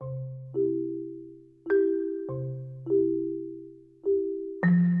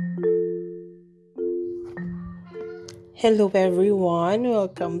Hello, everyone.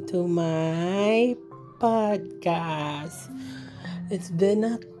 Welcome to my podcast. It's been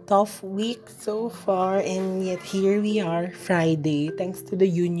a tough week so far, and yet here we are, Friday, thanks to the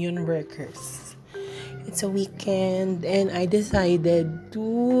union workers. It's a weekend, and I decided to,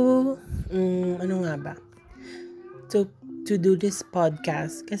 ano nga ba? To, to do this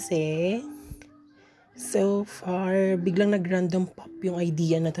podcast kasi so far, biglang nag-random pop yung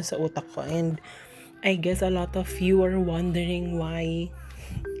idea na to sa utak ko, and I guess a lot of you are wondering why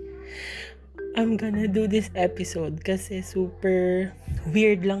I'm gonna do this episode kasi super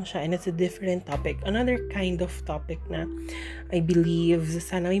weird lang siya and it's a different topic. Another kind of topic na I believe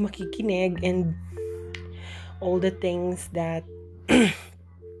sana may makikinig, and all the things that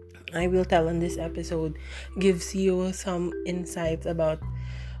I will tell on this episode gives you some insights about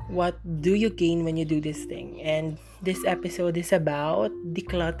what do you gain when you do this thing. And this episode is about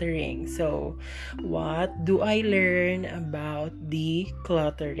decluttering. So, what do I learn about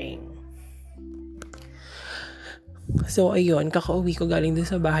decluttering? So, ayun, kakauwi ko galing dun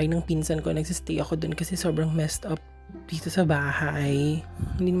sa bahay ng pinsan ko. Nagsistay ako dun kasi sobrang messed up dito sa bahay.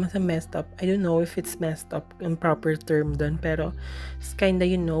 Hindi naman sa messed up. I don't know if it's messed up ang proper term dun. Pero, it's kinda,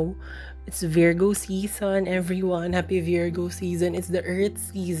 it's Virgo season, everyone. Happy Virgo season. It's the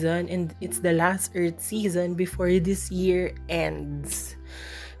Earth season, and it's the last Earth season before this year ends.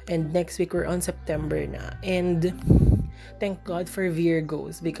 And next week, we're on September na. And thank God for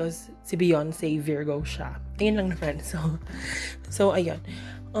Virgos because si Beyonce Virgo siya. Ayun lang naman. So ayun.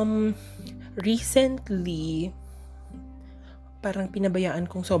 Recently, parang pinabayaan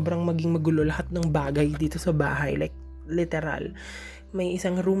kong sobrang maging magulo lahat ng bagay dito sa bahay. Like, literal. May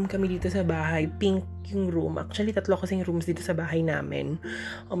isang room kami dito sa bahay. Pink yung room. Actually, 3 kasing rooms dito sa bahay namin.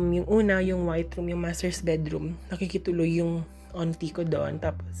 Yung una, yung white room, yung master's bedroom. Nakikituloy yung auntie ko doon.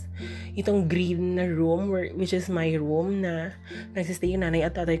 Tapos, itong green na room, which is my room, na nagsistay yung nanay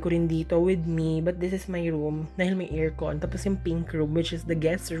at tatay ko rin dito with me. But this is my room, dahil may aircon. Tapos yung pink room, which is the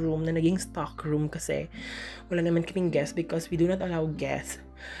guest room, na naging stock room kasi wala naman kaming guest because we do not allow guests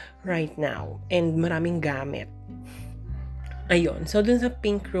right now. And maraming gamit. Ayun. So, dun sa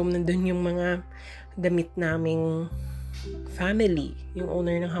pink room, nandun yung mga damit naming family, yung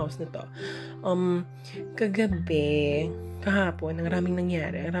owner ng house na to. Kahapon, ang raming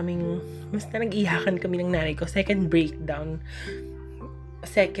nangyari. Basta nag-iyakan kami ng nanay ko. Second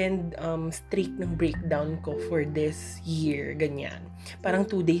streak ng breakdown ko for this year. Ganyan. Parang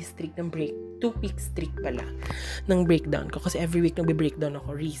 2 days streak ng 2-week streak pala ng breakdown ko. Kasi every week nagbe-breakdown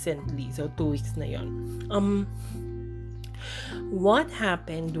ako recently. So, 2 weeks na yon. What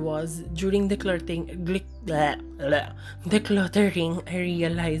happened was during decluttering, I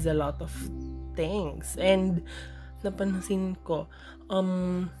realized a lot of things. And napansin ko,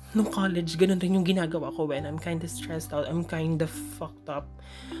 nung college, ganun rin yung ginagawa ko when I'm kinda stressed out, I'm kinda fucked up,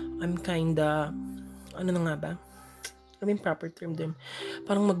 I'm kinda, ano na nga ba? I mean, proper term din.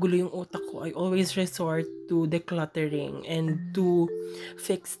 Parang magulo yung utak ko. I always resort to decluttering and to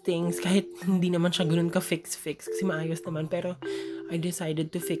fix things. Kahit hindi naman siya ganun ka-fix. Kasi maayos naman. Pero I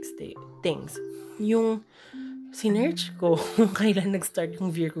decided to fix things. Yung sinerch ko kung kailan nag-start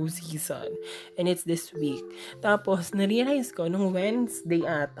yung Virgo season. And it's this week. Tapos, na-realize ko nung Wednesday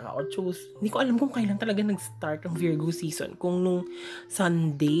ata o Tuesday. Hindi ko alam kung kailan talaga nag-start yung Virgo season. Kung nung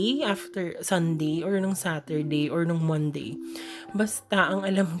Sunday, after Sunday, or nung Saturday, or nung Monday. Basta, ang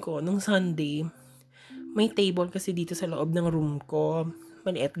alam ko, nung Sunday, may table kasi dito sa loob ng room ko.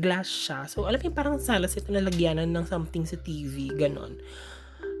 Maliit, glass siya. So, alam mo parang salas ito nalagyanan ng something sa TV, ganon.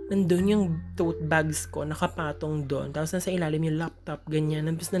 Nandun yung tote bags ko, nakapatong doon. Tapos nasa ilalim yung laptop, ganyan.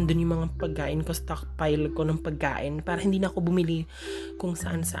 Tapos nandun yung mga pagkain ko, stockpile ko ng pagkain para hindi na ako bumili kung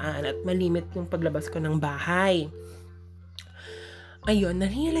saan-saan at malimit yung paglabas ko ng bahay. Ayun,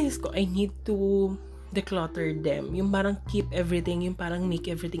 na-realize ko, I need to declutter them. Yung parang keep everything, yung parang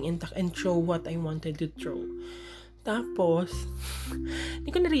make everything intact and throw what I wanted to throw. Tapos,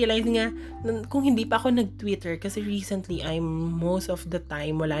 hindi ko na-realize nga, kung hindi pa ako nag-Twitter, kasi recently, most of the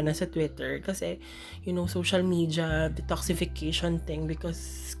time, wala na sa Twitter. Kasi, social media, detoxification thing,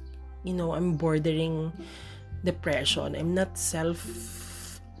 because, I'm bordering depression. I'm not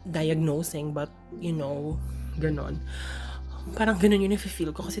self-diagnosing, but, ganon. Parang ganun yung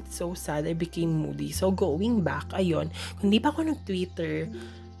nafe-feel ko kasi it's so sad. I became moody. So, going back, ayun, kung hindi pa ako nag-Twitter,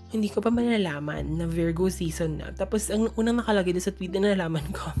 hindi ko pa malalaman na Virgo season na. Tapos, ang unang nakalagay sa tweet na nalaman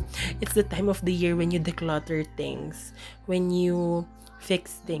ko, it's the time of the year when you declutter things, when you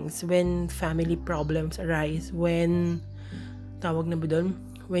fix things, when family problems arise, when, tawag na ba doon?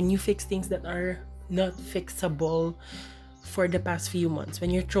 When you fix things that are not fixable, for the past few months, when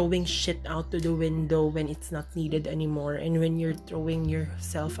you're throwing shit out to the window when it's not needed anymore, and when you're throwing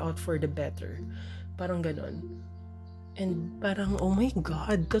yourself out for the better. Parang ganon. And parang, oh my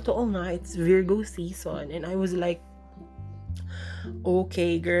God, totoo nga, it's Virgo season. And I was like,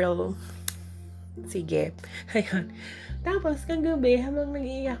 okay, girl. Sige. Ayun. Tapos, kagabi, habang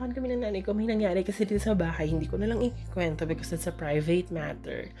nag-iiyakan kami ng nanay ko, may nangyari kasi dito sa bahay. Hindi ko na lang ikikwento because it's a private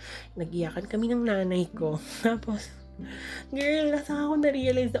matter. Nag-iyakan kami ng nanay ko. Tapos, girl, nasa ako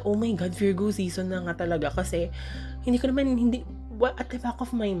na-realize na, oh my God, Virgo season na nga talaga. Kasi, at the back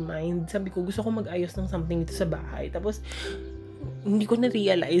of my mind, sabi ko, gusto ko mag-ayos ng something dito sa bahay. Tapos, hindi ko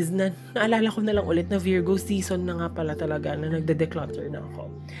na-realize na naalala ko na lang ulit na Virgo season na nga pala talaga na nagde-declutter na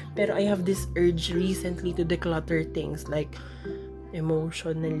ako. Pero I have this urge recently to declutter things like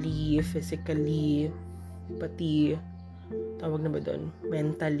emotionally, physically, pati tawag na ba doon,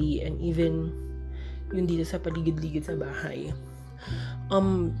 mentally, and even yung dito sa paligid-ligid sa bahay.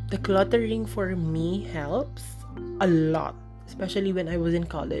 Decluttering for me helps a lot. Especially when I was in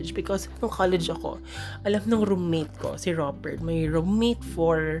college. Because nung college ako, alam ng roommate ko, si Robert, may roommate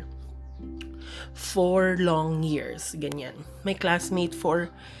for 4 long years. Ganyan. May classmate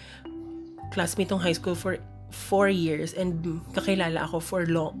ng high school for 4 years. And kakilala ako for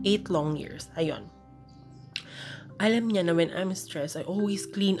 8 long years. Ayun. Alam niya na when I'm stressed, I always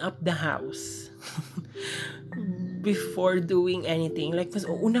clean up the house. Before doing anything. Like, mas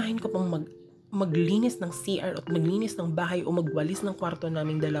uunahin ko pang maglinis ng CR at maglinis ng bahay o magwalis ng kwarto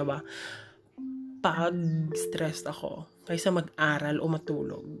naming dalawa pag stressed ako kaysa mag-aral o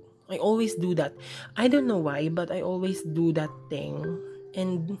matulog. I always do that. I don't know why, but I always do that thing.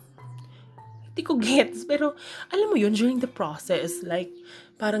 And hindi ko gets. Pero alam mo yun, during the process, like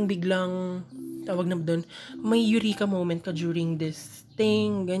parang biglang tawag na doon, may eureka moment ka during this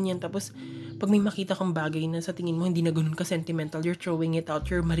thing, ganyan. Tapos pag may makita kang bagay na sa tingin mo hindi na ganun ka sentimental, you're throwing it out,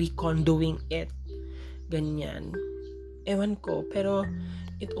 you're Marie-Kondoing it. Ganyan. Ewan ko, pero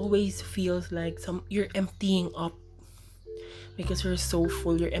it always feels like you're emptying up because you're so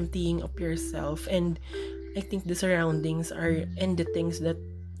full, you're emptying up yourself. And I think the surroundings and the things that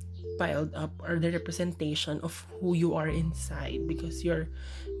piled up are the representation of who you are inside because you're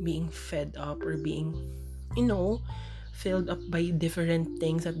being fed up or being, filled up by different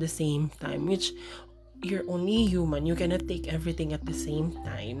things at the same time, which you're only human. You cannot take everything at the same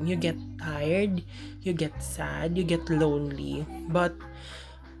time. You get tired, you get sad, you get lonely, but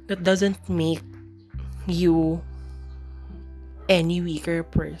that doesn't make you any weaker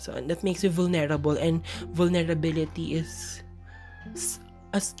person. That makes you vulnerable, and vulnerability is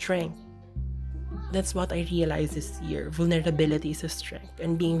a strength. That's what I realized this year. Vulnerability is a strength,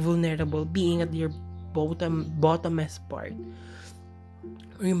 and being vulnerable, being at your bottomest part,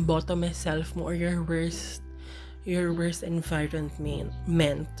 or yung bottomest self mo, or your worst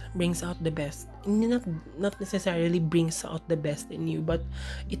environment brings out the best. Not necessarily brings out the best in you, but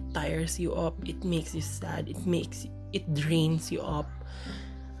it tires you up, it makes you sad, it drains you up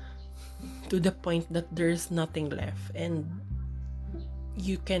to the point that there's nothing left, and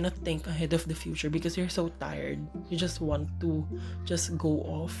you cannot think ahead of the future because you're so tired. You just want to just go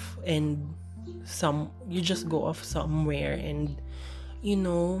off somewhere and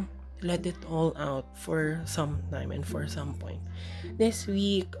let it all out for some time and for some point. This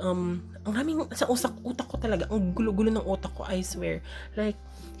week, ang raming sa utak ko talaga, ang gulo-gulo ng utak ko, I swear. Like,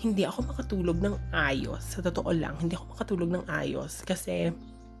 hindi ako makatulog ng ayos. Sa totoo lang, hindi ako makatulog ng ayos kasi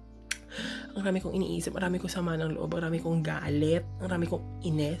ang rami kong iniisip, ang rami kong sama ng loob, ang rami kong galit, ang rami kong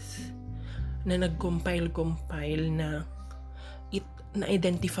ines na nag-compile na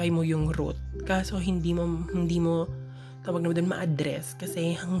na-identify mo yung root. Kaso hindi mo tawag na doon ma-address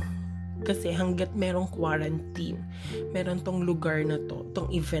kasi hanggat merong quarantine, meron tong lugar na to,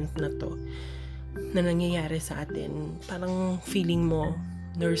 tong event na to na nangyayari sa atin, parang feeling mo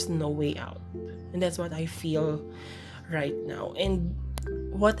there's no way out. And that's what I feel right now. And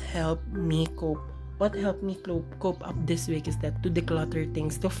what helped me cope up this week is that to declutter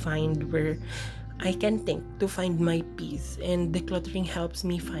things, to find where I can think, to find my peace. And decluttering helps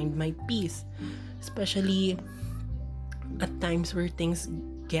me find my peace, especially at times where things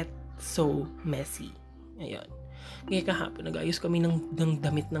get so messy. Ayun. Kaya kahapon, nag-ayos kami ng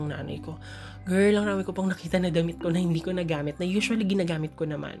damit ng nanay ko. Girl, ang rami ko pang nakita na damit ko na hindi ko nagamit, na usually ginagamit ko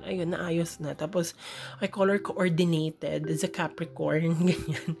naman. Ayun, naayos na. Tapos, I color coordinated as a Capricorn,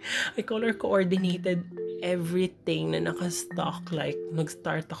 ganyan. I color coordinated everything na nakastock. Like,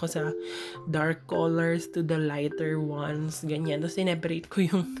 nag-start ako sa dark colors to the lighter ones, ganyan. Tapos, sineparate ko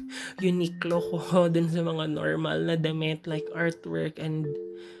yung Uniqlo ko dun sa mga normal na damit, like artwork and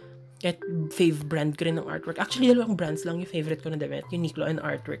At fave brand ko rin ng artwork. Actually, dalawang brands lang yung favorite ko na damit. Uniqlo and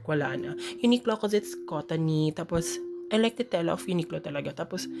Artwork. Wala na. Uniqlo because it's cottony. Tapos, I like the tell of Uniqlo talaga.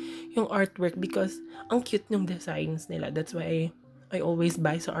 Tapos, yung Artwork because ang cute ng designs nila. That's why I always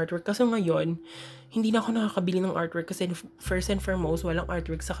buy sa Artwork. Kasi ngayon, hindi na ako nakakabili ng Artwork kasi first and foremost, walang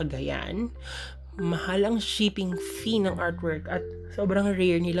Artwork sa Cagayan. Mahal ang shipping fee ng Artwork at sobrang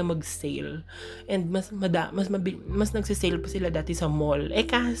rare nila mag-sale. And mas nagsisale pa sila dati sa mall.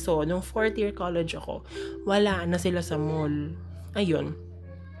 Kaso, nung 4th year college ako, wala na sila sa mall. Ayun.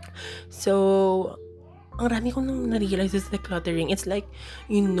 So, ang rami ko nung na-realize is decluttering. It's like,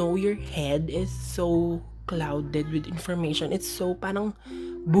 your head is so clouded with information. It's so parang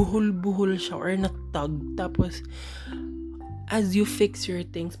buhol-buhol siya or natag. Tapos, as you fix your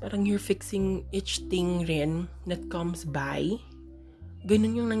things, parang you're fixing each thing rin that comes by.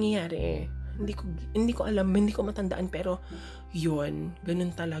 Ganun yung nangyayari. Hindi ko alam, hindi ko matandaan, pero yun,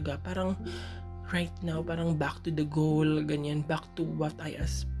 ganun talaga. Parang right now, parang back to the goal, ganyan, back to what I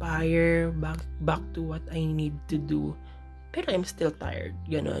aspire, back to what I need to do. Pero I'm still tired,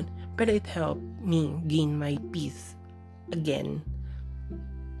 ganun. Pero it helped me gain my peace again.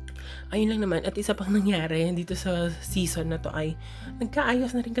 Ayun lang naman. At isa pang nangyari dito sa season na to ay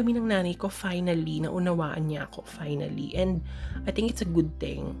nagkaayos na rin kami ng nanay ko finally. Naunawaan niya ako finally. And I think it's a good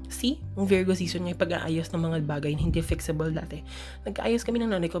thing. See? Ang Virgo season niya pag-aayos ng mga bagay na hindi fixable dati. Nagkaayos kami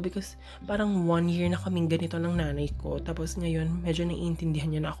ng nanay ko because parang 1 year na kaming ganito ng nanay ko. Tapos ngayon, medyo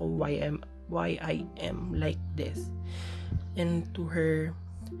naiintindihan niya na ako why I am like this. And to her,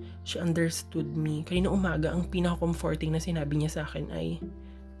 she understood me. Kanina umaga, ang pinaka-comforting na sinabi niya sa akin ay,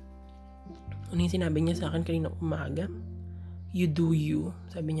 ano yung sinabi niya sa akin kanina umaga? You do you.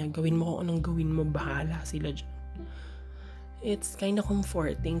 Sabi niya, gawin mo kung anong gawin mo, bahala sila dyan. It's kind of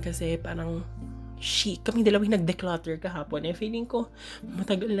comforting kasi parang kami dalawang nag-declutter kahapon. Feeling ko,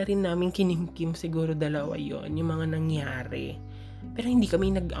 matagal na rin namin kinimkim siguro dalawa yon yung mga nangyari. Pero hindi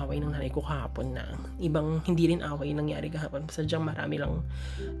kami nag-away ng nanay ko kahapon na. Ibang hindi rin away nangyari kahapon. Sadyang marami lang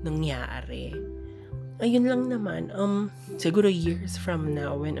nangyari. Ayun lang naman, siguro years from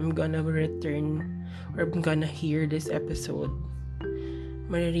now when I'm gonna return or I'm gonna hear this episode,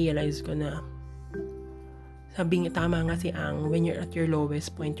 marirealize ko na sabi nga, tama nga si Ang, when you're at your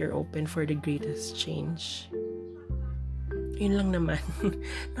lowest point, you're open for the greatest change. Yun lang naman.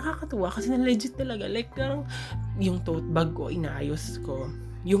 Nakakatuwa kasi na legit talaga. Like, parang yung tote bag ko, inaayos ko.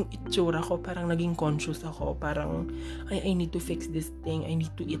 Yung itsura ko, parang naging conscious ako. Parang, I need to fix this thing. I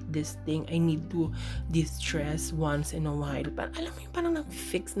need to eat this thing. I need to distress once in a while. Parang, alam mo yung parang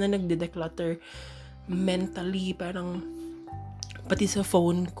nag-fix na nagde-declutter mentally. Parang, pati sa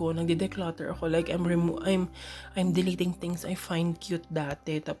phone ko, nagde-declutter ako. Like, I'm deleting things I find cute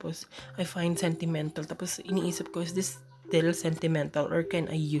dati. Tapos, I find sentimental. Tapos, iniisip ko, is this still sentimental or can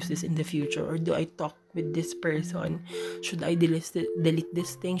I use this in the future, or do I talk with this person? Should I delete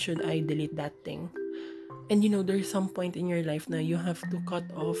this thing? Should I delete that thing? And there's some point in your life na you have to cut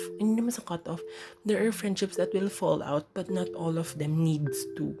off. Hindi naman sa cut off, there are friendships that will fall out, but not all of them needs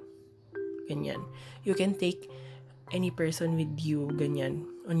to. Ganyan. You can take any person with you, ganyan,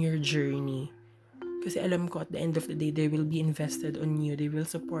 on your journey. Kasi alam ko at the end of the day, they will be invested on you. They will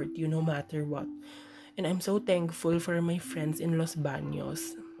support you no matter what. And I'm so thankful for my friends in Los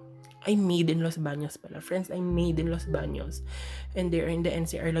Baños. I made in Los Baños pala. Friends I made in Los Baños. And they're in the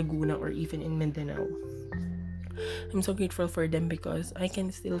NCR Laguna or even in Mindanao. I'm so grateful for them because I can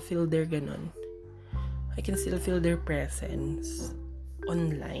still feel their ganon. I can still feel their presence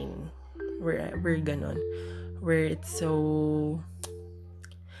online. We're ganon. Where it's so...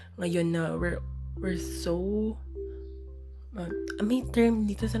 Ngayon na, we're so... may term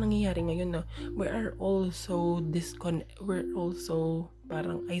dito sa nangyayari ngayon na we're also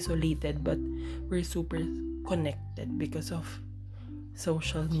parang isolated but we're super connected because of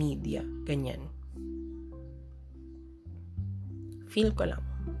social media, ganyan. Feel ko lang.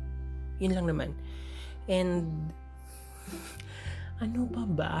 Yun lang naman. And ano pa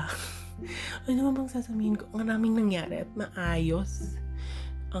ba? Ano bang sasabihin ko? Ang maraming nangyari at maayos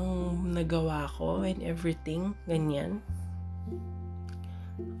ang nagawa ko and everything, ganyan.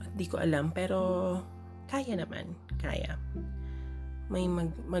 Di ko alam, pero kaya naman. Kaya. May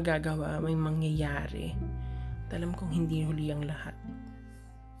magagawa, may mangyayari. At alam kong hindi huli ang lahat.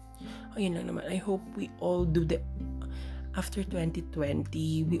 Ayun lang naman. I hope we all do after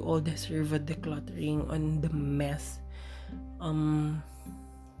 2020, we all deserve a decluttering on the mess.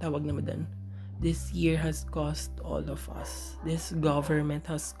 Tawag naman doon. This year has cost all of us. This government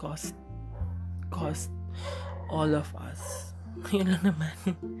has cost all of us. Yun lang naman.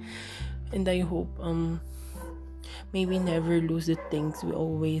 And I hope May we never lose the things we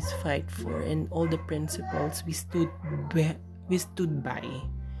always fight for and all the principles we stood by.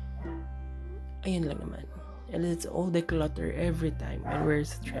 Ayun lang naman. And let's all declutter every time when we're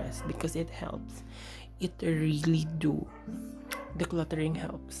stressed because it helps. It really do. Decluttering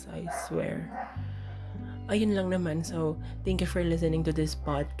helps, I swear. Ayun lang naman. So, thank you for listening to this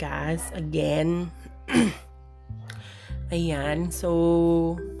podcast again. Ayan.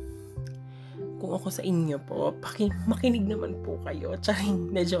 So, kung ako sa inyo po, makinig naman po kayo.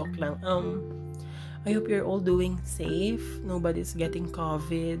 Charing, na joke lang. I hope you're all doing safe. Nobody's getting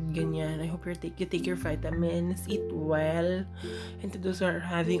COVID, ganyan. I hope you take your vitamins, eat well. And to those who are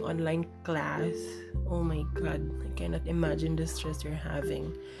having online class, oh my God, I cannot imagine the stress you're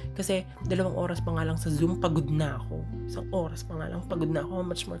having. Kasi 2 oras pa nga lang sa Zoom, pagod na ako. 1 oras pa nga lang, pagod na ako. How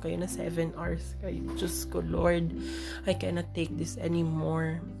much more kayo na 7 hours kayo? Diyos ko, Lord, I cannot take this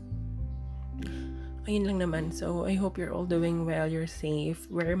anymore. Ayun lang naman. So, I hope you're all doing well. You're safe.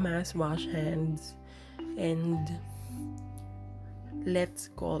 Wear mask, wash hands. And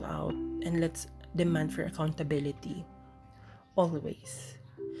let's call out and let's demand for accountability. Always.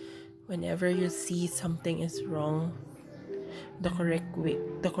 Whenever you see something is wrong, the correct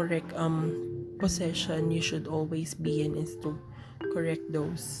position you should always be in is to correct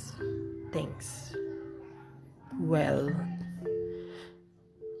those things. Well,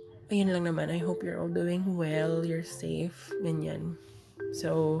 ayun lang naman. I hope you're all doing well. You're safe. Ganyan.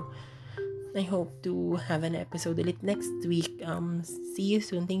 So, I hope to have an episode ulit next week. See you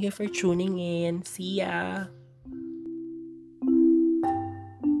soon. Thank you for tuning in. See ya!